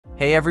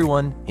Hey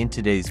everyone, in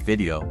today's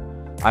video,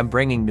 I'm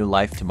bringing new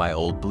life to my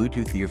old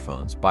Bluetooth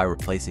earphones by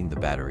replacing the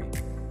battery.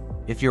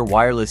 If your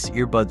wireless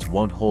earbuds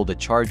won't hold a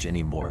charge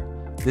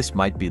anymore, this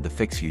might be the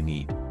fix you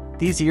need.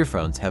 These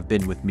earphones have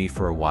been with me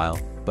for a while,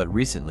 but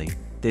recently,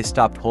 they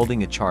stopped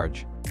holding a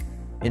charge.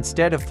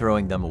 Instead of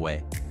throwing them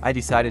away, I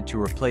decided to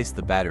replace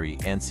the battery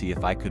and see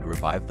if I could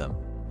revive them.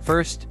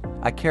 First,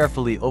 I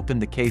carefully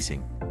opened the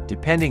casing.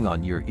 Depending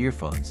on your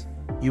earphones,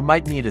 you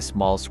might need a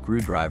small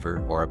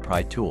screwdriver or a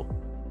pry tool.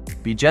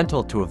 Be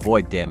gentle to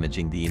avoid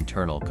damaging the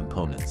internal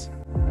components.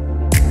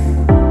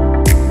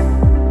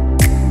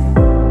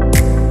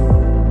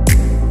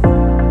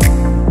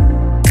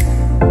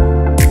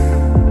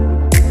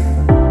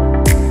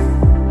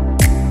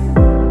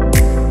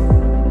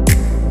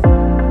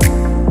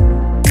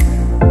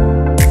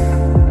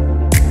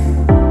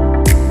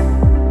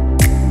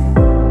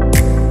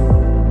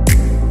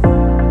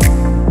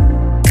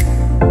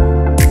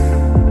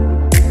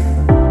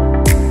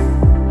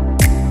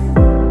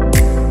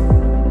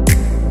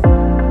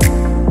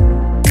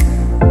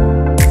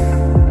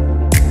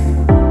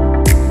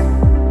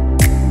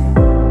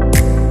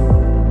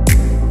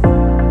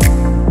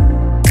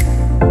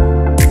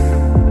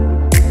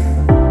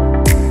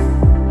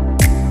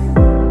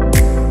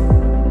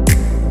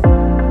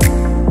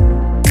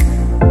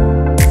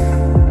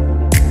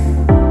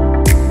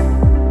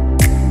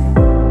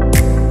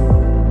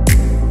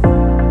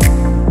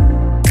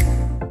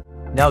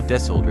 Now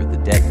desolder the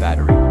dead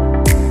battery.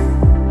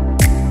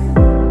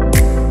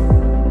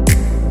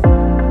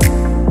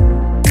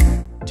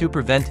 To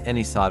prevent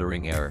any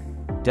soldering error,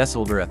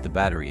 desolder at the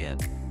battery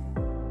end.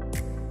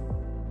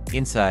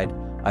 Inside,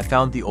 I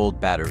found the old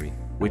battery,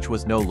 which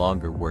was no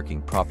longer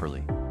working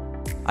properly.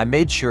 I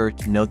made sure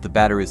to note the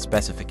battery's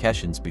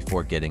specifications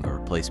before getting a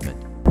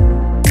replacement.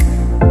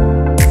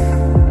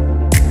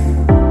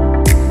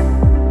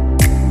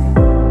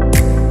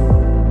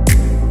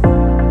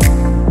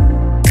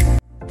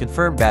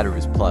 Confirm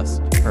batteries plus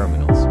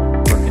terminals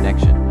for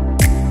connection.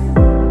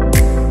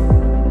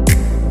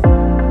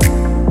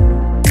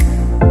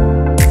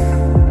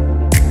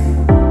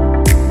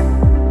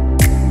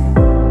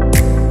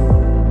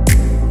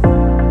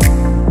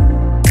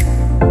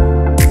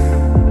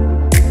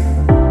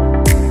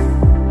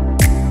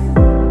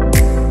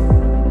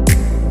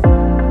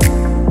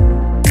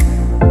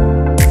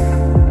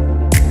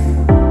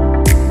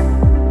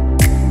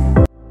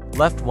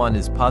 Left one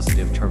is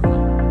positive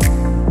terminal,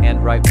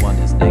 and right one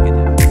is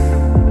negative.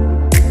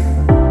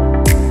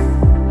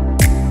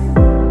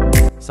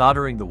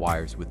 Soldering the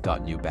wires with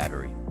new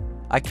battery.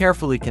 I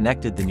carefully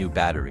connected the new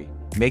battery,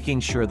 making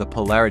sure the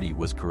polarity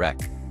was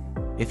correct.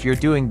 If you're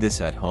doing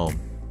this at home,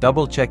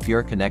 double check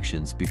your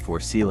connections before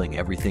sealing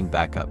everything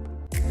back up.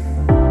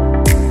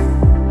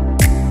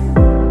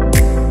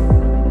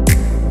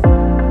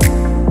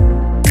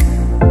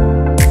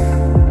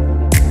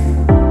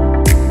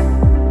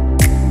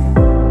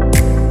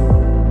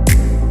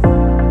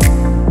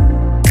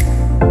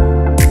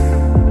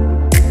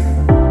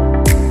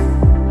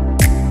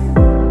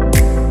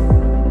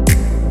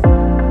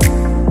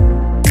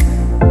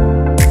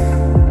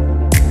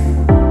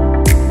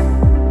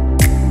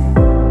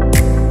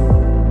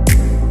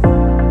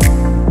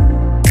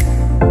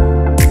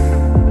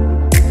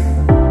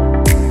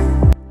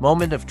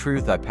 Moment of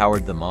truth, I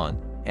powered them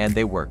on, and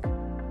they work.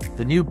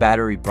 The new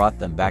battery brought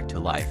them back to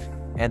life,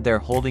 and they're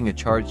holding a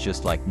charge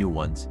just like new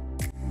ones.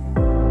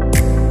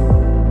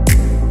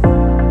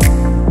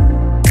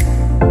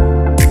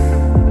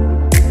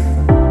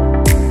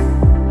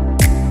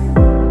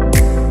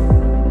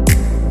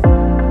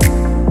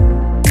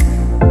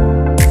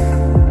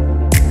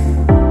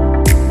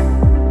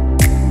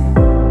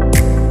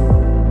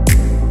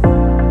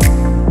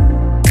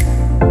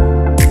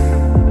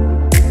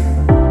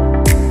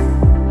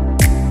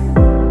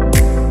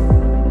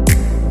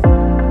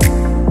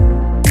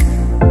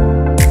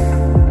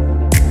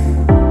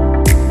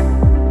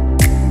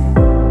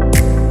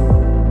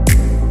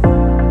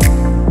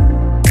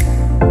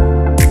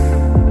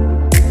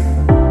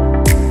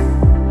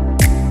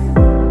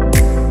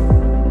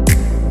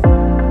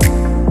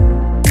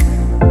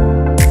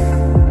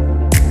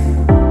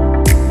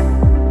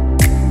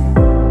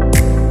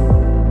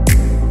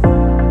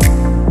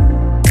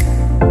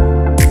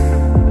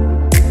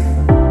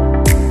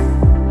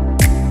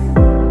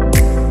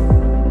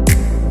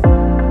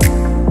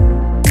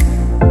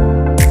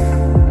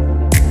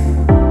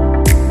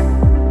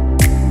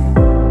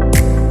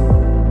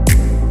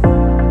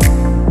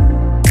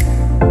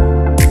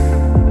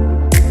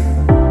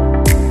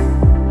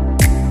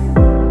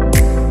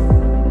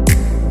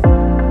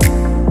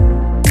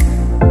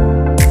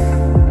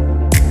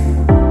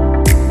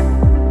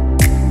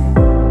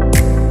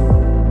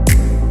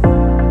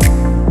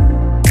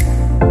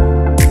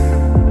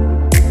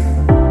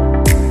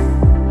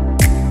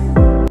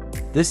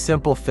 This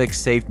simple fix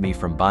saved me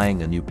from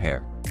buying a new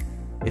pair.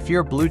 If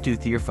your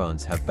Bluetooth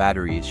earphones have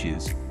battery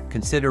issues,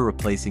 consider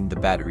replacing the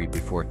battery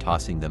before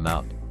tossing them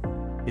out.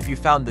 If you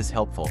found this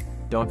helpful,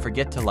 don't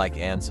forget to like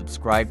and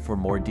subscribe for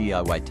more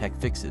DIY tech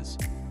fixes.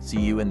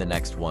 See you in the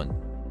next one.